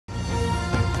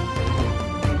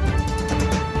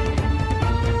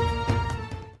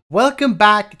Welcome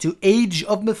back to Age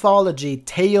of Mythology,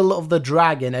 Tale of the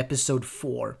Dragon, episode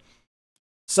 4.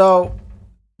 So,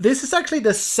 this is actually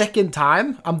the second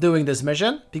time I'm doing this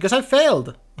mission, because I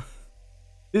failed.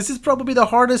 This is probably the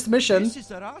hardest mission. This is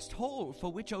the last hole for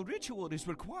which a ritual is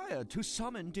required to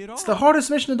summon Diran. It's the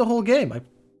hardest mission in the whole game. It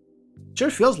sure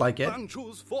feels like it. Wang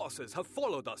Chu's forces have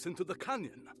followed us into the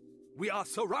canyon. We are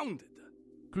surrounded.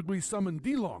 Could we summon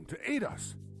Dilong to aid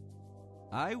us?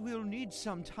 I will need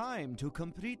some time to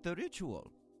complete the ritual.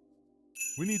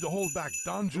 We need to hold back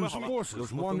Danju's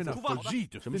forces long enough for Ji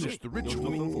to finish the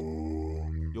ritual.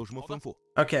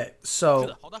 Okay,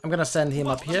 so I'm gonna send him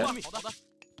up here.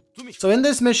 So in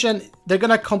this mission, they're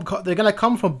gonna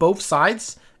come from both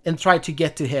sides and try to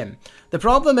get to him. The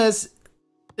problem is,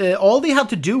 all they have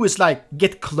to do is like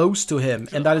get close to him,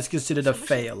 and that is considered a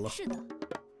fail.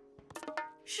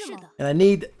 And I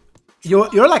need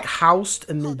you're like housed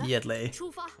immediately.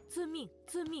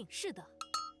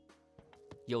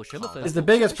 Is the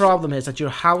biggest problem is that you're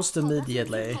housed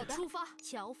immediately.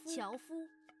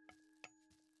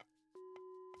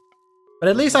 But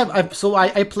at least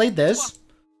I played this,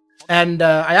 and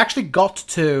I actually got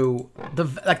to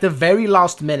the very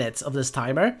last minutes of this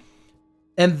timer,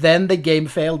 and then the game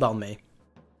failed on me.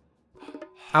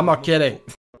 I'm not kidding.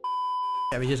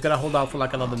 Yeah, we're just gonna hold out for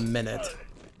like another minute.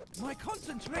 My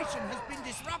concentration has been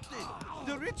disrupted.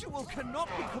 The ritual cannot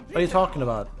be completed. What are you talking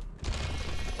about?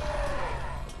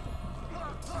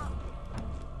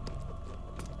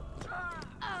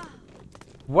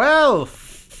 Well,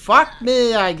 fuck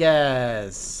me, I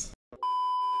guess.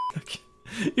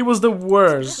 It was the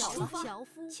worst.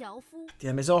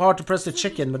 Damn, it's so hard to press the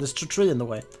chicken, but there's a tree in the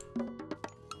way.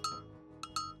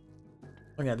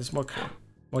 Okay, there's more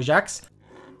jacks.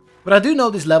 But I do know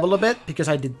this level a bit because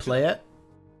I did play it.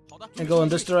 And go in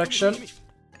this direction. I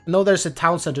know there's a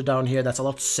town center down here that's a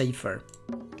lot safer.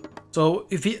 So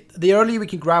if the earlier we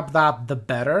can grab that, the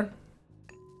better.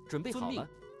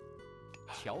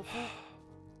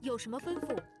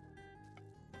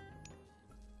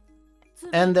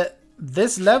 And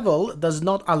this level does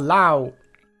not allow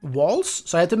walls,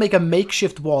 so I had to make a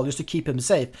makeshift wall just to keep him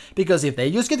safe. Because if they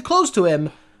just get close to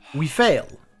him, we fail.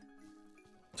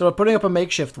 So we're putting up a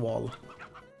makeshift wall.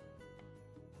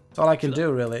 That's all I can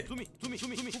do, really. And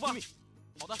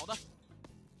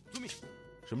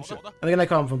they're gonna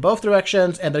come from both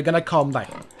directions, and they're gonna come like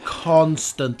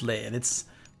constantly, and it's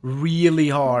really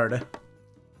hard.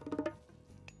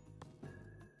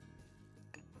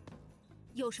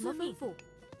 So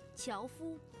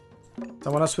I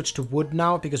want to switch to wood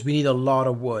now because we need a lot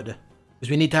of wood. Because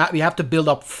we have to build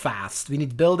up fast. We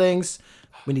need buildings,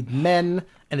 we need men,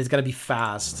 and it's gonna be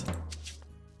fast.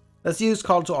 Let's use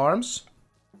call to arms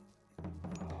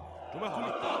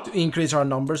to increase our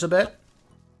numbers a bit.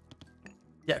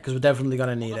 Yeah, because we're definitely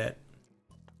gonna need it.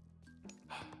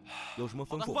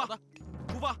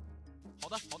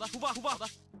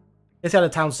 It's at a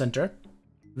town center.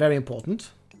 Very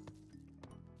important.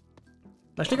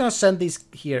 I'm actually gonna send these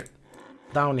here,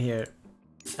 down here,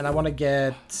 and I want to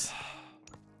get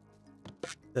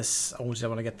this. Obviously, I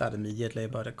want to get that immediately,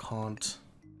 but I can't.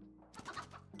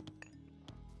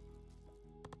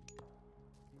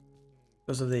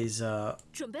 Because of these, no,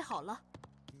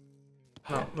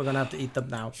 we're gonna have to eat them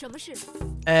now.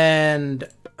 And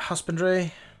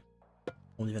husbandry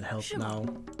won't even help now.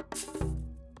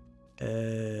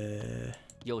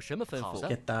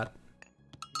 Get that.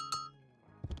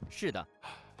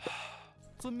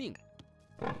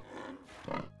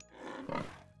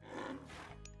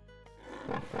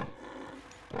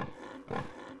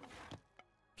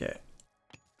 Okay.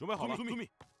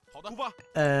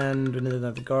 And we need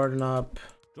another garden up.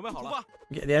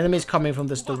 Yeah, the enemy's coming from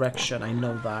this direction, I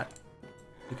know that.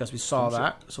 Because we saw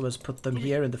that. So let's put them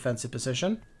here in defensive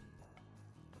position.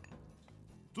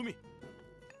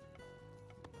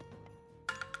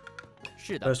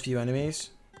 There's few enemies.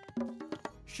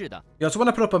 You also want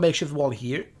to put up a makeshift wall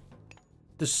here.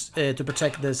 This, to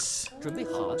protect this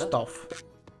stuff.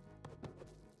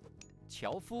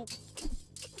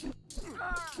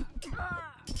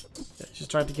 Just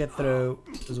try to get through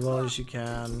as well as you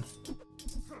can.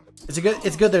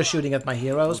 It's good they're shooting at my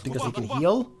heroes because they can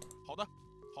heal.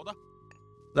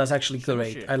 That's actually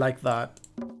great. I like that.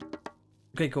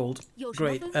 Okay, cool.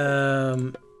 Great.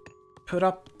 Put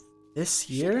up this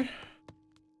here.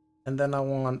 And then I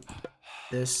want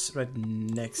this right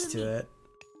next to it.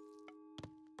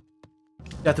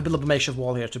 You have to build up a makeshift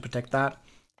wall here to protect that.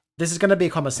 This is gonna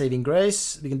become a saving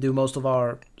grace. We can do most of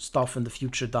our stuff in the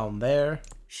future down there.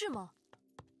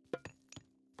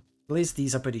 At least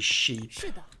these are pretty cheap.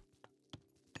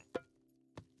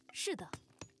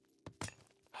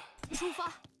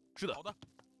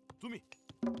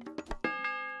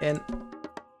 In.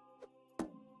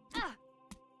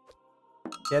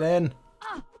 Get in.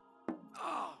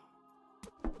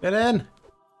 Get in.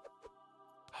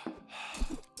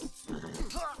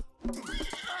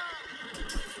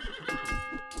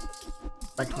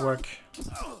 Back to work.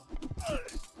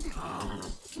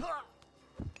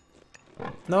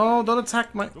 No, don't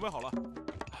attack my... 准备好了。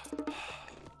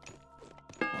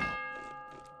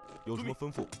有什么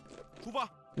吩咐？出发。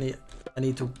 I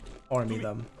need to army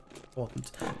them.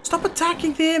 Important. Stop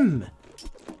attacking them!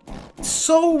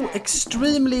 So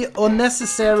extremely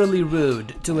unnecessarily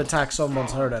rude to attack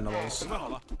someone's herd animals. 准备好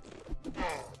了。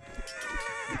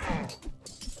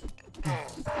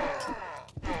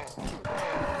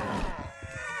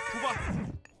出发。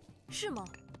是吗？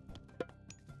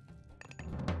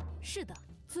是的，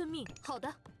遵命。好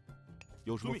的。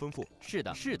有什么吩咐？是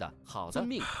的，是的，好的。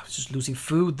命。 Just losing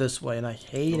food this way, and I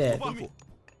hate it. 吩咐。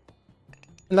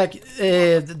 Like,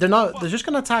 they're just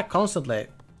gonna attack constantly,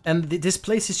 and this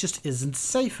place isn't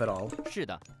safe at all. 是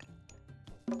的。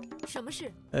什么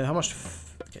事？ How much?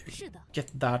 Okay, 是的。 get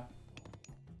that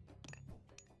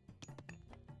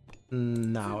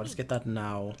now. Let's get that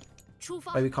now. 出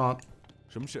发。 Wait, we can't.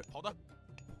 什么事？好的。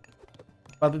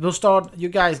 But we'll start. You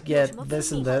guys get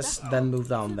this and this, then move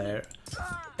down there.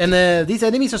 And these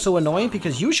enemies are so annoying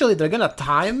because usually they're gonna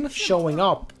time showing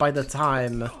up by the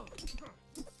time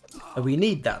that we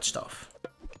need that stuff.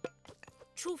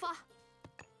 出发。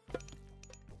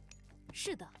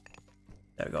是的。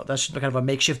 There we go. That should be kind of a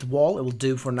makeshift wall. It will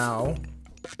do for now.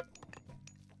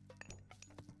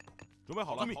 准备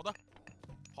好了。好的。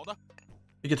好的。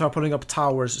 We can start putting up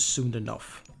towers soon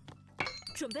enough.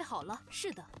 准备好了。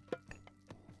是的。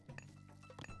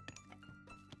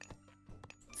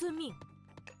遵命。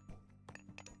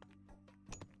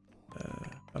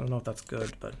 I don't know if that's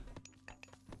good, but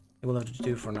it will have to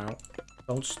do for now.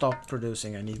 Don't stop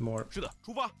producing. I need more. 是的，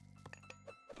出发。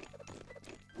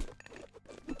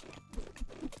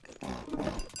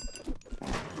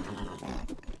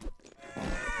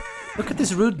 Look at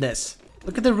this rudeness.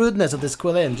 Look at the rudeness of this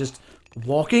Quillin just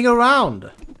walking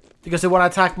around because they want to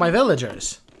attack my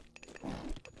villagers.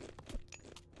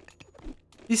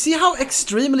 You see how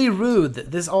extremely rude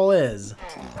this all is?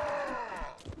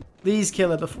 Please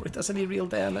kill it before it does any real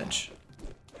damage.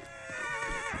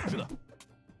 是的。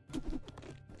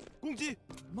攻击。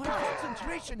 My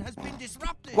concentration has been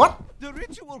disrupted. What? The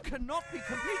ritual cannot be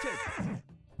completed.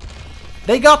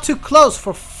 They got too close,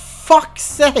 for fuck's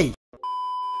sake!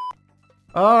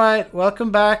 Alright,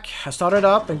 welcome back. I started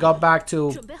up and got back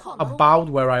to about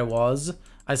where I was.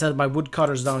 I set my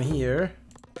woodcutters down here.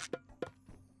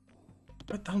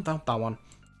 Wait, down that one.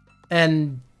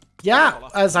 And yeah,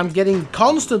 as I'm getting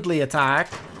constantly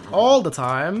attacked all the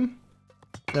time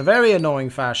in a very annoying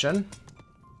fashion.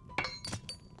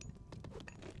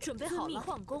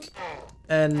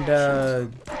 And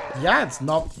yeah, it's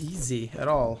not easy at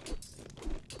all.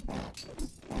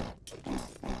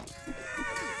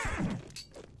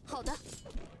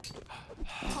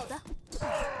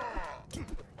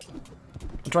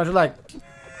 I'm trying to like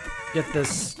get this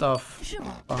stuff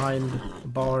behind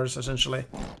bars essentially.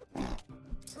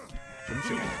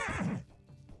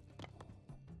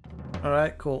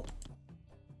 Alright, cool.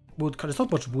 Wood cut. There's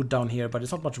not much wood down here, but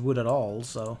it's not much wood at all,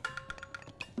 so.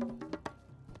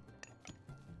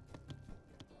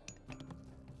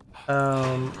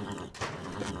 I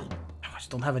just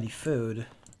don't have any food,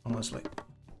 honestly.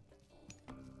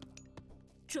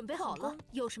 准备好了，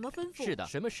有什么吩咐？是的，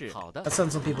什么事？好的。 Let's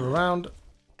send some people around.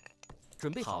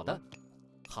 准备好的，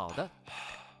好的。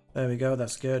 There we go.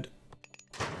 That's good.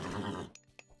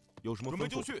 有什么吩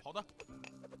咐？好的。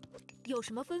有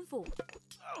什么吩咐？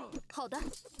好的，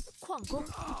矿工。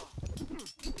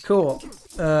 Cool.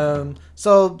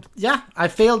 So yeah, I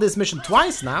failed this mission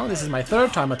twice now. This is my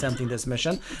third time attempting this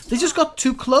mission. They just got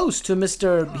too close to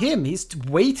Mr. Him. He's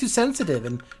way too sensitive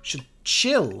and should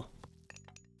chill.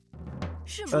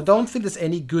 But I don't think there's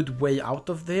any good way out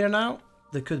of there now.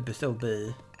 There could still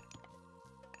be.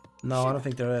 No, I don't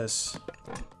think there is.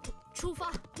 出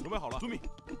发。 准备好了。遵命。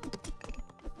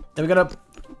 Then we're gonna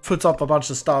put up a bunch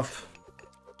of stuff.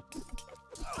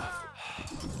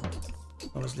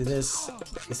 Obviously this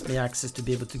gives me access to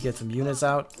be able to get some units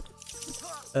out.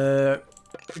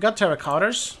 We got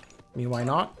terracottas. I mean, why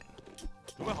not?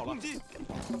 准备好了。攻击。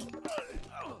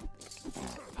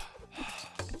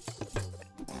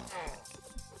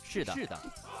 是的，是的。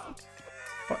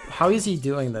 How is he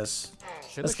doing this?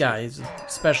 This guy is a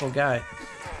special guy.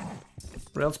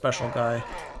 Real special guy.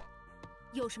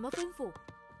 有什么吩咐？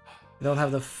 We don't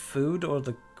have the food or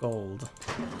the gold.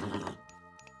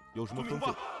 有什么吩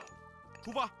咐？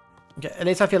出发。Okay, at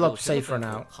least I feel a 有 lot 什么 safer 吩咐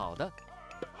now. 好的，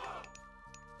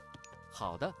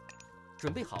好的，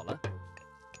准备好了，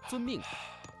遵命。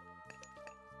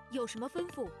有什么吩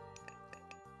咐？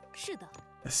是的，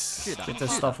 Let's 是的， get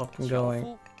this 是的 stuff up and 樵 going.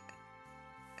 夫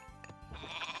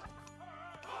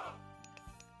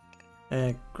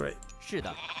Great. 是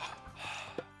的，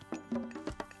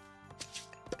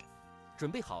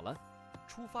准备好了，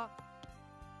出发。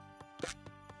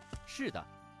是的，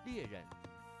猎人。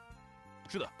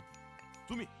是的，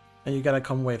遵命。 And you gotta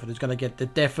come wait for it. They're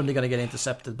definitely gonna get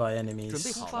intercepted by 准备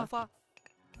enemies. 好出发。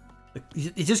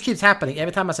 It just keeps happening.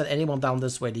 Every time I send anyone down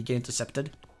this way, they get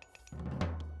intercepted.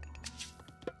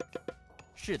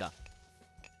 是的，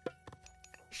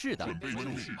是的，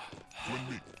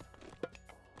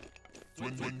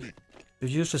 You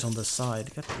use this on the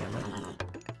side. God damn it.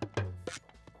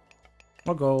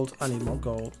 More gold. I need more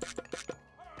gold.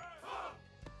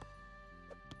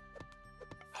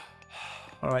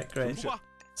 Alright, great.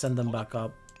 Send them back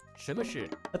up. 什么事？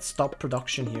 Let's stop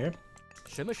production here.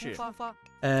 什么事？出发。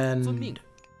 And 遵命。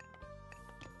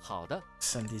好的，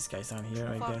 send these guys down here,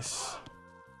 I guess.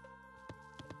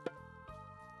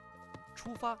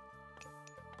 出发。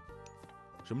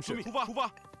什么事？出发！出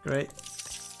发！ Great.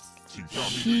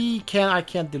 I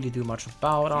can't really do much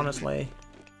about, honestly.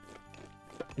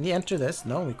 Can he enter this?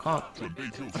 No, we can't.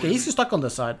 Okay, he's stuck on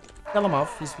this side. Tell him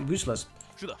off. He's useless.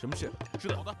 是的，什么事？是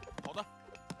的，好的，好的。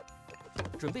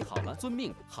准备好了，遵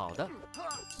命。好的，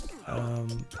 Put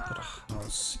a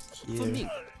house 遵 here. 命。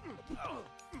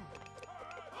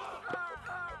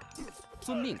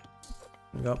遵命。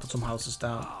 We gotta put some houses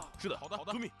down. 是的，好的，好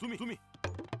的。遵命，遵命，遵命。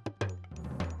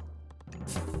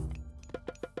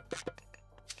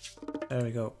 There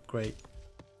we go. Great.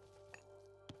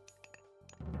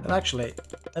 And actually,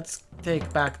 let's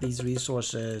take back these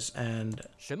resources and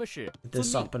什么事？ get 遵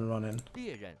this 命 up。and running.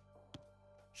 猎人。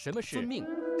什么事？遵命。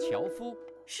樵夫。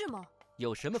是吗？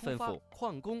有什么吩咐？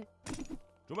矿工。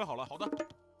准备好了，好的。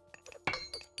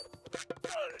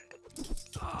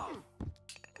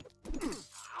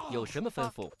有什么吩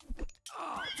咐？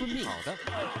遵命。好的。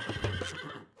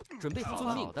准备好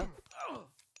了。好的。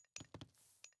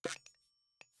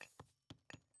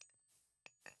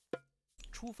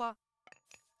出发。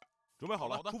准备好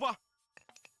了，好的，出发。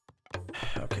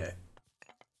 Okay.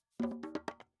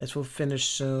 This will finish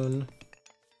soon.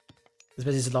 This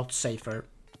bit is a lot safer.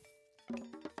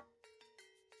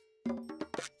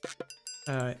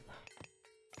 Alright.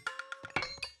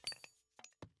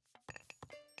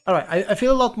 Alright, I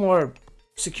feel a lot more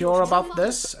secure about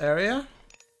this area.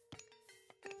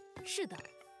 是的，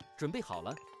 准备好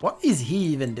了。 What is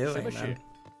he even 什 doing, 么事 man?？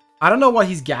 I don't know what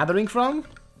he's gathering from.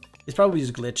 He's probably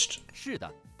just glitched. 是的，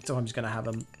 So I'm just gonna have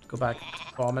him go back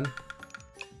farming.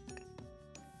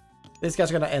 These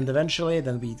guys are gonna end eventually,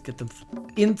 then we get them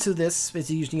into this,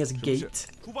 basically using it as a gate.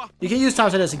 出发！ You can use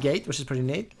Townsend as a gate, which is pretty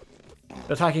neat.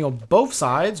 They're attacking on both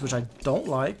sides, which I don't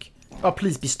like. Oh,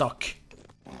 please be stuck.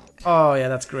 Oh, yeah,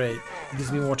 that's great. It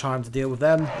gives me more time to deal with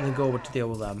them, and then go over to deal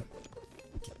with them.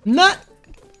 Nah!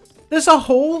 There's a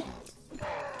hole!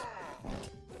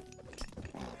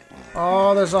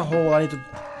 Oh, there's a hole. I need to...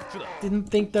 Didn't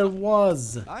think there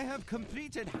was. I have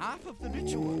completed half of the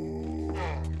ritual.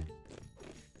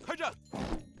 开战！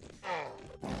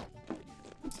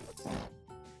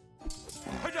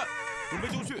开战！准备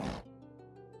就绪！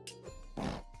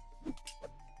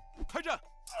开战！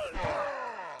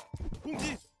攻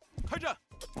击！开战！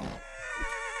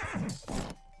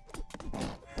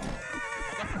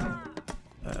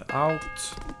 Out.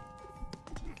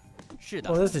 是的。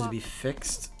 Oh, this 出 needs 发 to be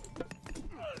fixed.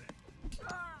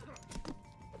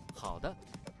 好的，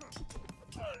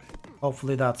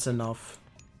 Hopefully that's enough.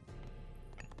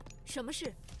 什么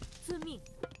事？遵命。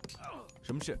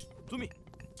什么事？遵命。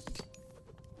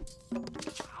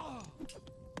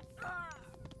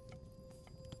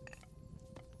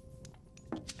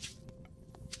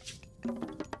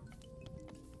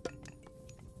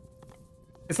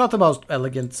 It's not the most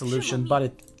elegant solution,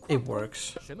 but it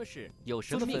works. 什么事？有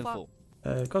什么吩咐？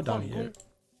 Go down here.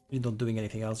 You're not doing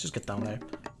anything else. Just get down there.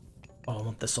 Oh, I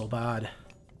want this so bad.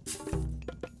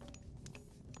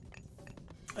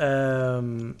 Yeah,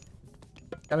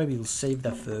 maybe we'll save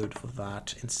the food for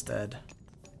that instead.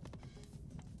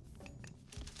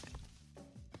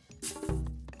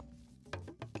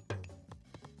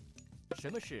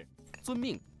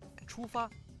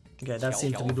 Okay, that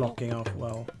seems to be blocking off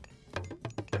well.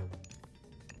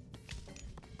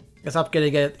 Guess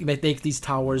upgrading it, you may make these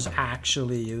towers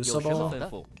actually 有什么 usable. 吩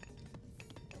咐？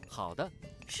好的，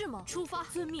是吗？出发，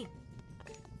遵命。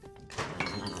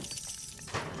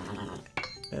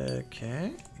 Okay,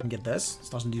 you can get this. It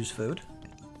doesn't use food.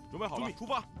 准备好了，出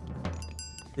发！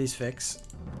 Please fix.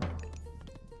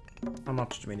 How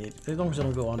much do we need? As long as they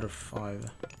don't go under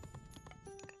 5.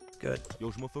 Good.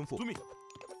 有什么吩咐？遵命。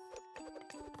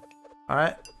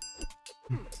 Alright.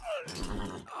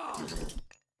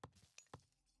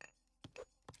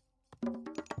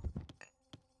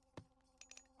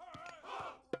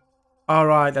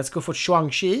 Alright, let's go for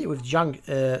Shuangxi with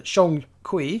Shong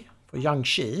Kui for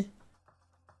Yangxi.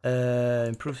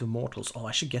 Improves Immortals. Oh,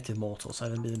 I should get Immortals. I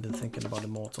haven't been thinking about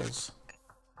Immortals.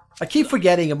 I keep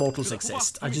forgetting Immortals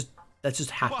exist. That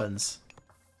just happens.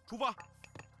 出发。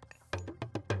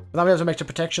 Now we have some extra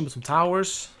protection with some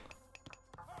towers.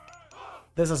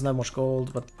 This doesn't have much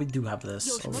gold, but we do have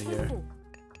this over here.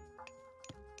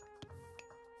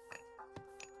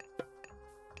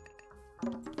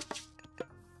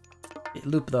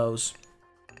 Loop those.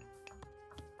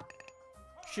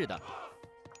 是的，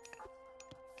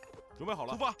准备好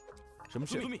了。出发。什么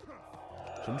事？遵命。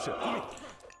什么事？遵命。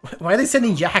 Why are they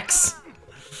sending yaks?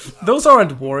 Those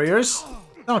aren't warriors.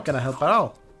 Not gonna help at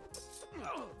all.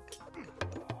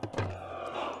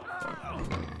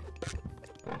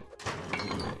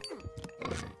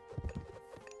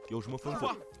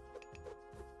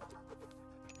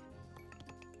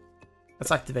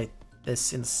 Let's activate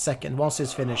this in a second. Once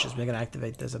this finishes, we're gonna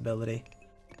activate this ability.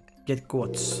 Get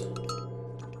goods.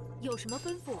 有什么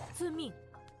吩咐？遵命。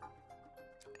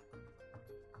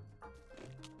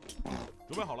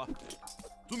 准备好了。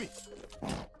遵命。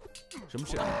什么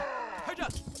事？开战！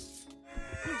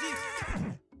攻击！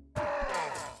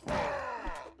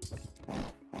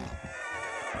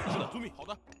是的，遵命。好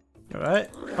的。 Alright.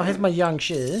 Oh, here's my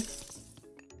Yangxi.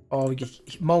 Oh, we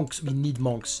get monks. We need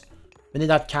monks. We need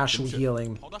that casual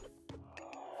healing.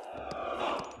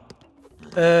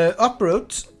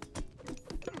 Uproot.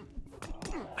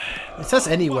 It says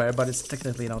anywhere, but it's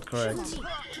technically not correct.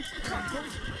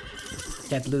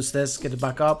 Can't lose this. Get it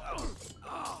back up.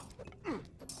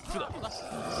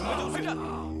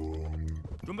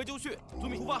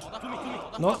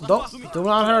 No, do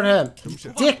not hurt him.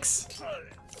 Dicks.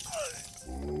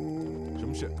 什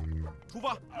么事？出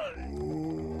发。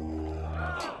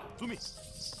遵命。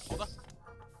好的。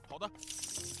好的。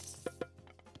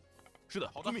是的，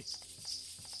好的。遵命。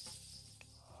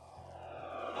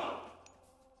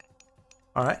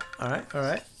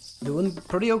 Alright. Doing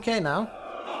pretty okay now.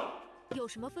 有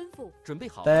什么吩咐？准备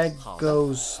好。 There 好的，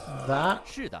 goes that.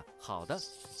 是的，好的，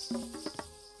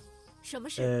什么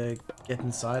事？ Get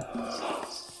inside.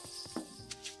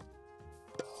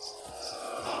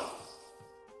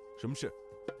 什么事？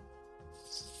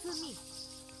 遵命。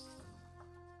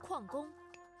矿工。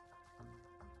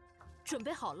准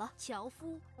备好了，樵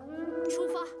夫。出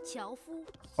发，樵夫。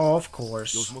 Of 有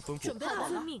course. 什么吩咐？准备好了，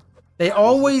遵命。 They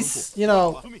always, you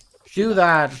know, 遵命。 do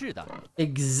that 是的，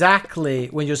 exactly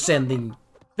when you're sending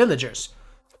villagers.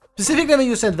 Specifically when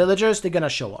you send villagers, they're gonna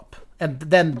show up. And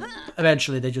then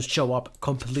eventually they just show up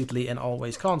completely and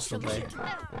always constantly. “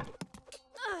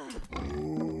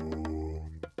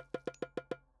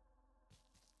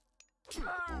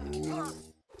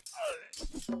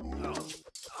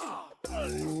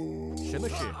什么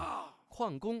事？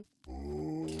矿工。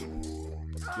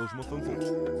 有什么吩咐？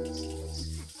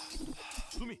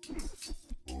遵命。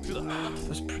是的。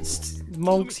 There's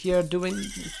monks here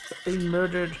being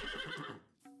murdered.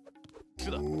 是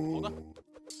的，好的。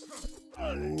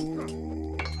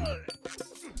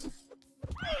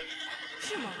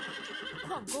是吗？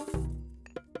矿工。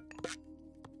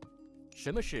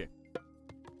什么事？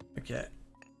 Okay.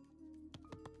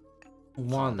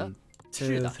 好的。 1, 2,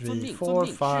 是的，遵 3, 命， 4, 遵命，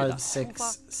是 5, 的， 6, 出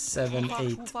发， 7,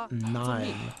 8, 出发，遵 9.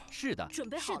 命，是的，准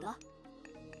备好了。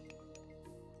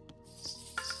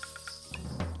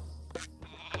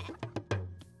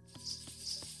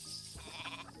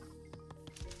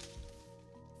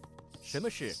什么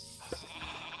事？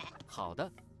好的，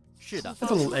是的，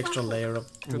 That's a little extra layer of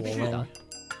准备是 walling. 的，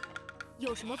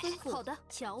有什么吩咐？好的，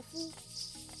樵夫。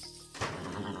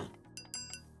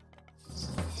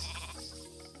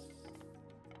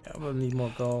 Yeah, we'll need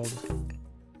more gold.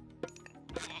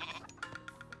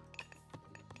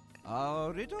 A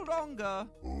little longer.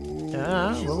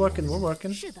 Yeah, we're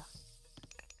working. 是的，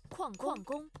矿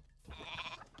工。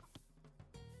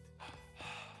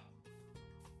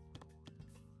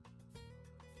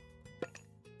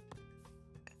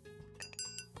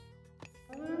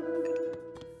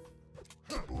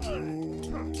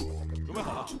 准备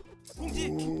好了，攻击！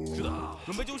是的，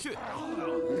准备就绪。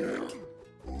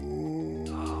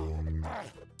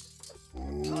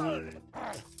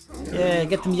 Yeah,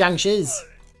 get them Yangshis.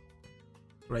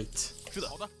 Great. 是的，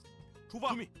好的，出发。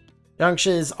遵命。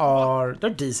 Yangshis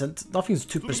they're decent. Nothing's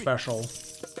super special.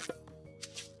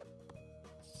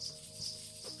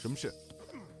 什么事？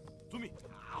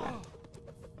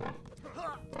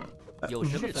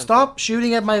 Stop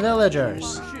shooting at my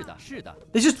villagers. 是的，是的，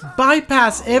 They just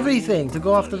bypass everything to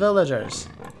go after villagers.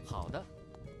 好的，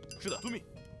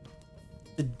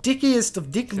 The dickiest of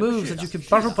dick moves that you can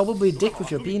probably dick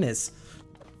with your penis.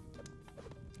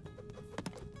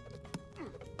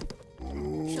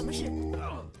 什么事？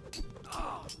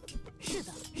是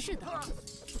的，是的。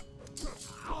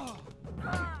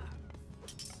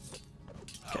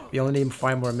 Okay, we only need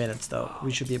 5 more minutes though.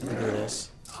 We should be able to do this.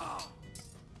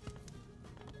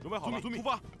 准备好了，出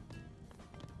发。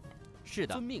是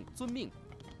的，遵命，遵命。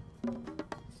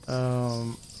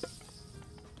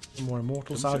 More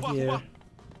immortals out here.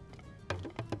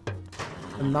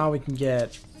 And now we can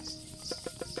get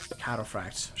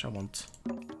cataphracts, which I want.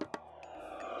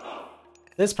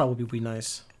 This probably would be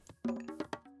nice.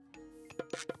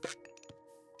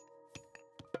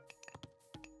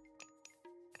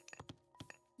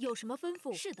 有什么吩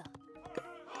咐？是的。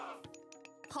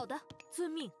好的，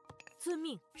遵命，遵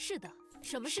命。是的，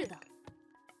什么是的？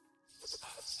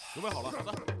准备好了，好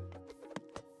的。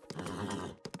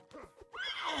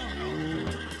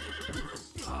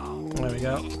 There we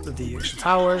go. The extra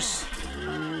towers.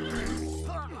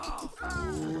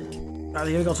 Ah,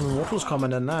 they got some immortals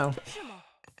coming in now. 是吗？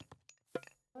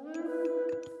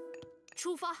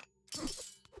出发。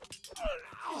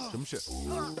什么事？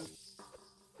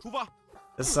出发。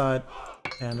 This side.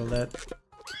 Handle that.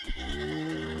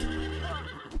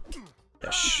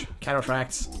 Yes.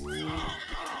 Cataphracts.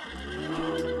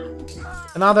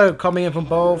 And now they're coming in from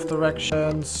both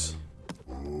directions.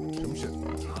 什么事？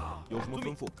有什么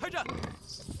吩咐？开战！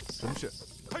什么事？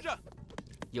开战！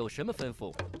有什么吩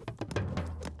咐？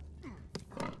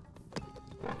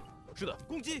是的，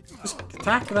攻击！ Just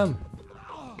attack them.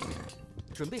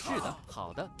 准备是的，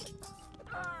好的。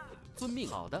遵命，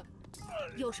好的。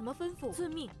 有什么吩咐？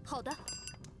遵命。好的。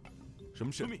什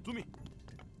么事？遵命，遵命。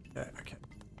 Yeah, okay.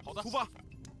 好的，出发。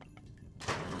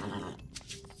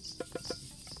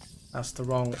 That's the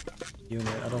wrong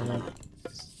unit. I don't want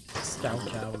scout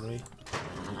cavalry.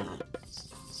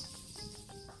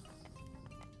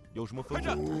 有什么吩咐？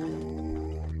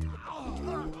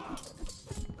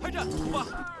开战！出发！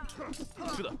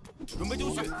是的，准备就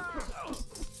绪。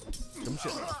什么事？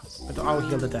 I'll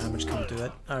heal the damage. Can't do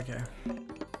it. Okay.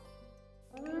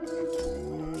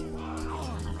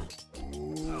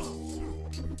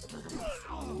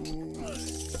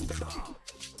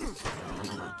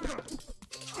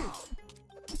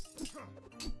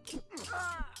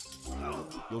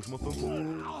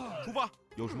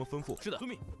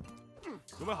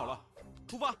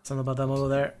 Something about them over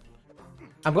there.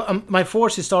 My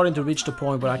force is starting to reach the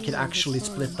point where I can actually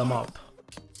split them up.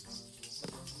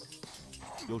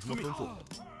 有什么吩咐？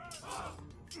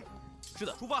是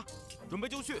的，出发，准备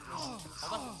就绪。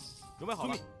好的，准备好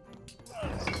了。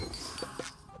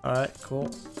 Alright, cool.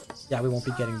 Yeah, we won't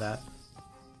be getting that.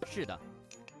 是的。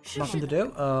 Nothing to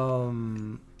do.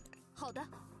 好的。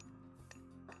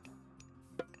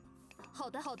好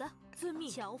的，好的，遵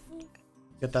命。樵夫。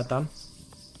 Get that done.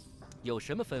 有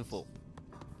什么吩咐？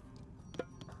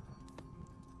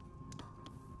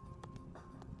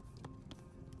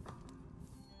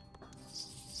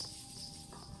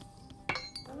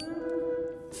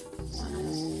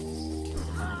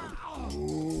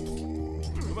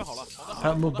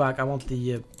 I'll move back. I want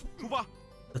the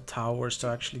towers to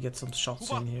actually get some shots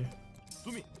in here.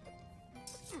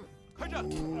 开战！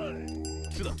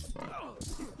是的。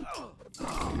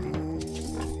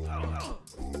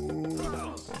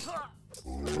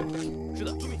是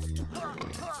的，遵命。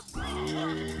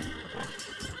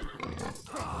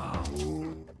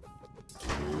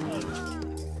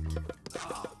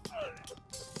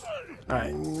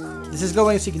 Alright. This is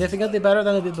going significantly better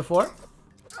than it did before.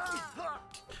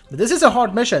 But this is a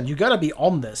hard mission. You gotta be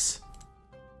on this.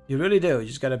 You really do. You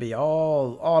just gotta be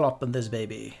all up in this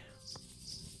baby.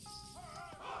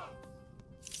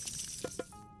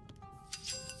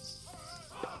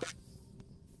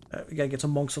 We gotta get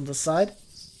some monks on this side.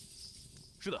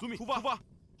 是的，遵命，出发，出发。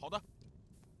好的，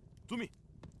遵命。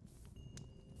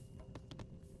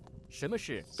什么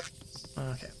事？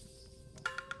 Okay.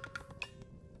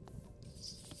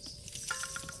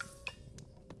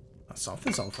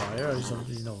 Something's on fire, or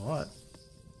something, you know what?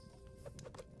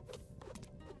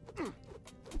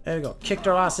 There we go. Kicked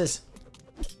our asses.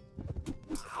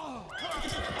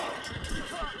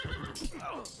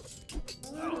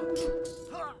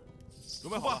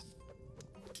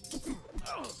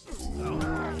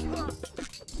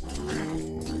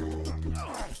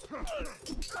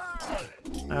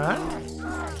 Alright.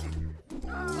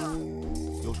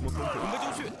 有什么吩咐？准备就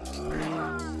绪。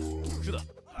是的，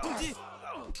攻击。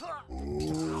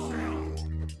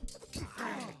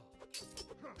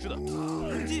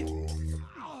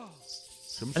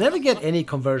I never get any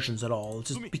conversions at all.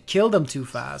 Just we kill them too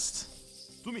fast.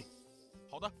 遵命。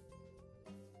好的。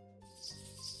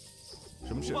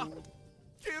什么事？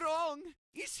 Kirong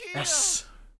is here. Yes.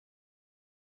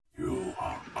 You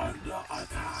are under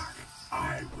attack.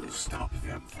 I will stop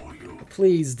them for you.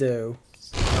 Please do.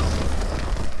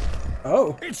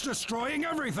 Oh. It's destroying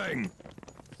everything!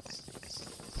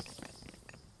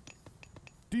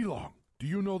 Dilong, do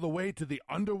you know the way to the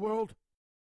underworld?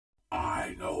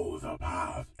 I know the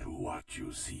path to what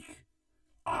you seek.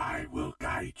 I will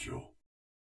guide you.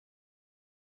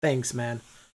 Thanks, man.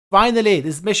 Finally,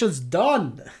 this mission's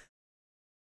done.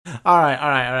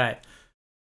 Alright.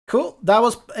 Cool. That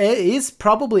was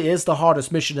probably the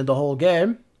hardest mission in the whole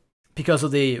game because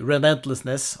of the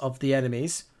relentlessness of the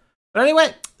enemies. But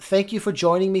anyway, thank you for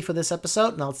joining me for this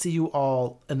episode, and I'll see you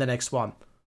all in the next one.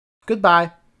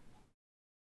 Goodbye.